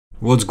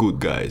What's good,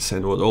 guys,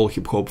 and what all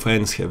hip-hop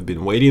fans have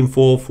been waiting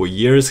for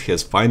years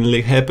has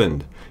finally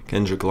happened.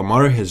 Kendrick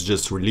Lamar has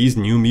just released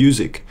new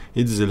music.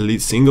 It's the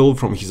lead single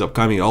from his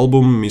upcoming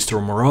album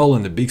Mr. Morale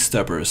and the Big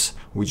Steppers,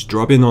 which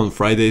dropping on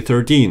Friday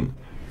 13.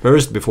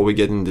 First, before we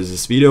get into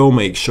this video,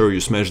 make sure you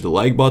smash the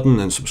like button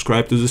and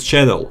subscribe to this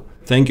channel.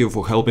 Thank you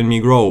for helping me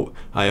grow.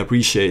 I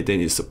appreciate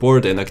any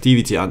support and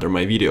activity under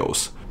my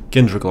videos.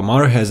 Kendrick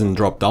Lamar hasn't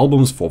dropped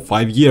albums for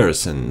 5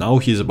 years and now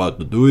he's about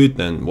to do it,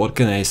 and what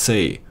can I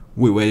say?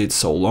 We waited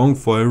so long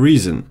for a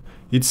reason.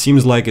 It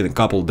seems like in a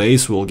couple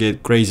days we'll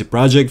get crazy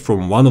project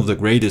from one of the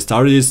greatest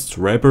artists,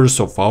 rappers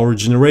of our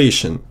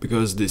generation,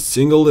 because this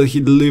single that he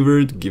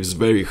delivered gives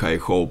very high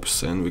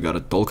hopes, and we gotta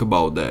talk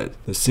about that.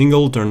 The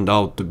single turned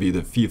out to be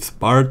the 5th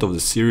part of the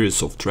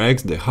series of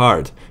tracks The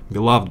Heart,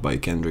 beloved by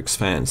Kendrick's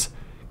fans.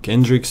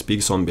 Kendrick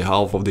speaks on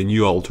behalf of the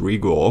new alter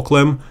ego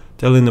Occlem,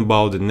 telling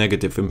about the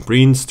negative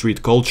imprint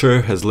street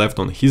culture has left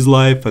on his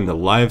life and the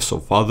lives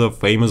of other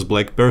famous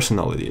black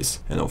personalities.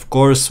 And of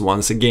course,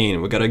 once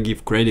again, we gotta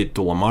give credit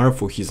to Lamar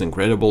for his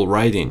incredible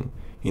writing.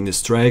 In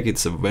this track,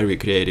 it's a very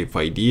creative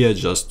idea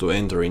just to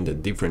enter into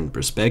different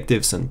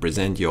perspectives and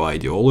present your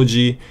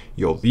ideology,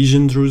 your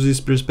vision through these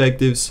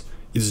perspectives.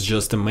 It's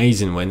just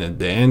amazing when at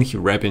the end he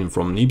rapping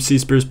from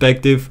Nipsey's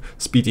perspective,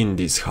 spitting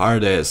these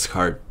hard-ass,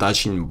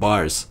 heart-touching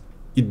bars.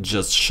 It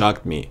just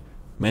shocked me.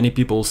 Many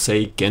people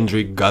say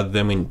Kendrick got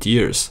them in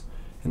tears.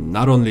 And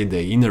not only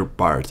the inner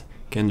part,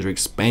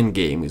 Kendrick's pen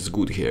game is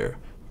good here,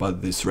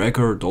 but this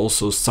record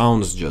also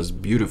sounds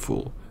just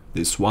beautiful.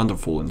 This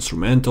wonderful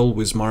instrumental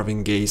with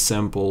Marvin Gaye's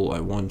sample, I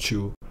Want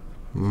You.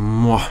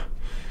 Mwah.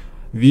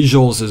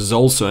 Visuals is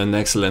also an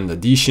excellent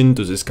addition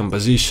to this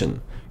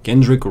composition.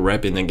 Kendrick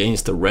rapping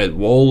against a red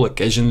wall,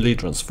 occasionally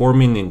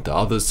transforming into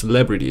other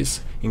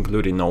celebrities,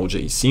 including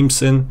O.J.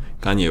 Simpson,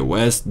 Kanye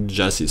West,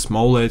 Jussie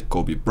Smollett,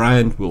 Kobe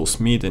Bryant, Will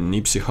Smith and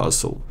Nipsey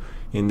Hussle.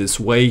 In this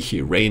way, he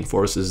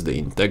reinforces the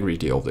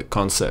integrity of the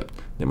concept,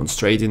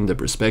 demonstrating the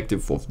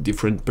perspective of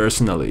different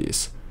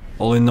personalities.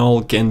 All in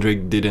all,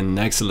 Kendrick did an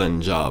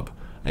excellent job.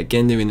 I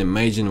can't even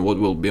imagine what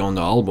will be on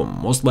the album.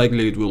 Most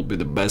likely it will be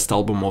the best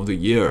album of the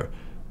year,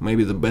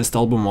 maybe the best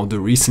album of the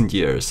recent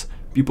years.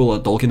 People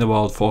are talking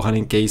about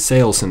 400k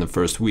sales in the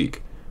first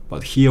week,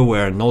 but here we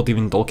are not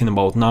even talking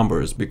about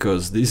numbers,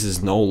 because this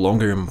is no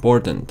longer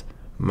important.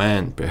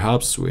 Man,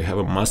 perhaps we have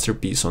a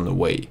masterpiece on the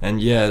way.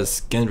 And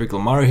yes, Kendrick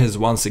Lamar has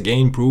once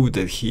again proved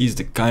that he is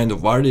the kind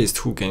of artist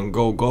who can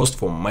go ghost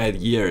for mad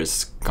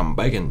years, come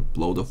back and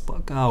blow the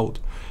fuck out.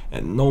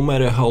 And no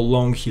matter how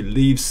long he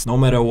lives, no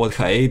matter what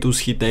hiatus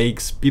he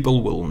takes,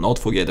 people will not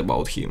forget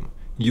about him.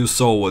 You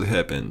saw what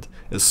happened.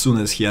 As soon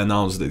as he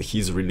announced that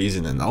he's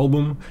releasing an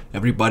album,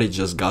 everybody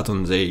just got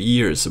on their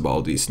ears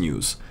about this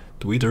news.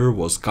 Twitter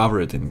was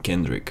covered in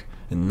Kendrick,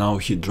 and now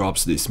he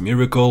drops this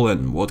miracle,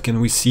 and what can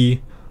we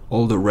see?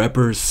 All the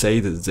rappers say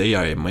that they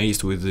are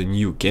amazed with the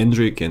new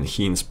Kendrick, and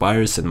he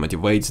inspires and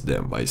motivates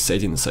them by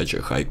setting such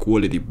a high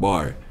quality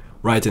bar.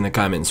 Write in the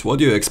comments what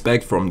do you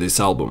expect from this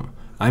album.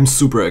 I'm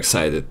super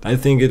excited. I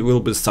think it will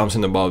be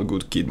something about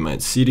Good Kid,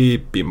 Mad City,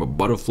 Pimp a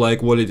Butterfly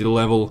quality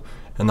level,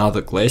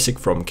 another classic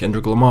from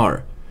Kendrick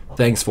Lamar.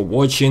 Thanks for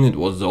watching, it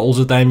was the All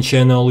The Time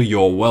channel,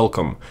 you're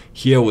welcome.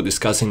 Here we're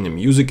discussing the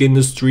music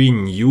industry,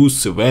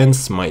 news,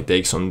 events, my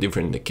takes on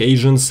different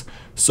occasions.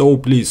 So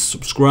please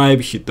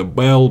subscribe, hit the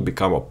bell,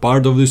 become a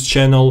part of this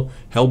channel,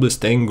 help this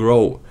thing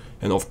grow.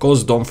 And of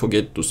course don't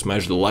forget to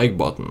smash the like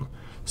button.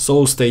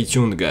 So stay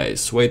tuned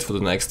guys, wait for the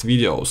next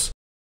videos.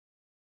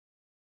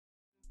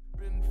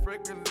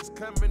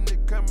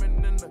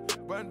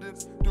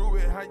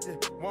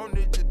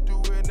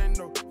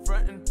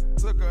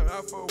 Took her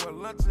out for a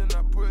lunch and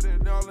I put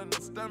it all in her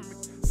stomach.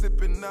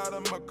 Sipping out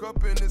of my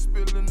cup and it's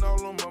spilling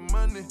all on my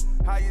money.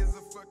 High as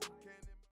a fucking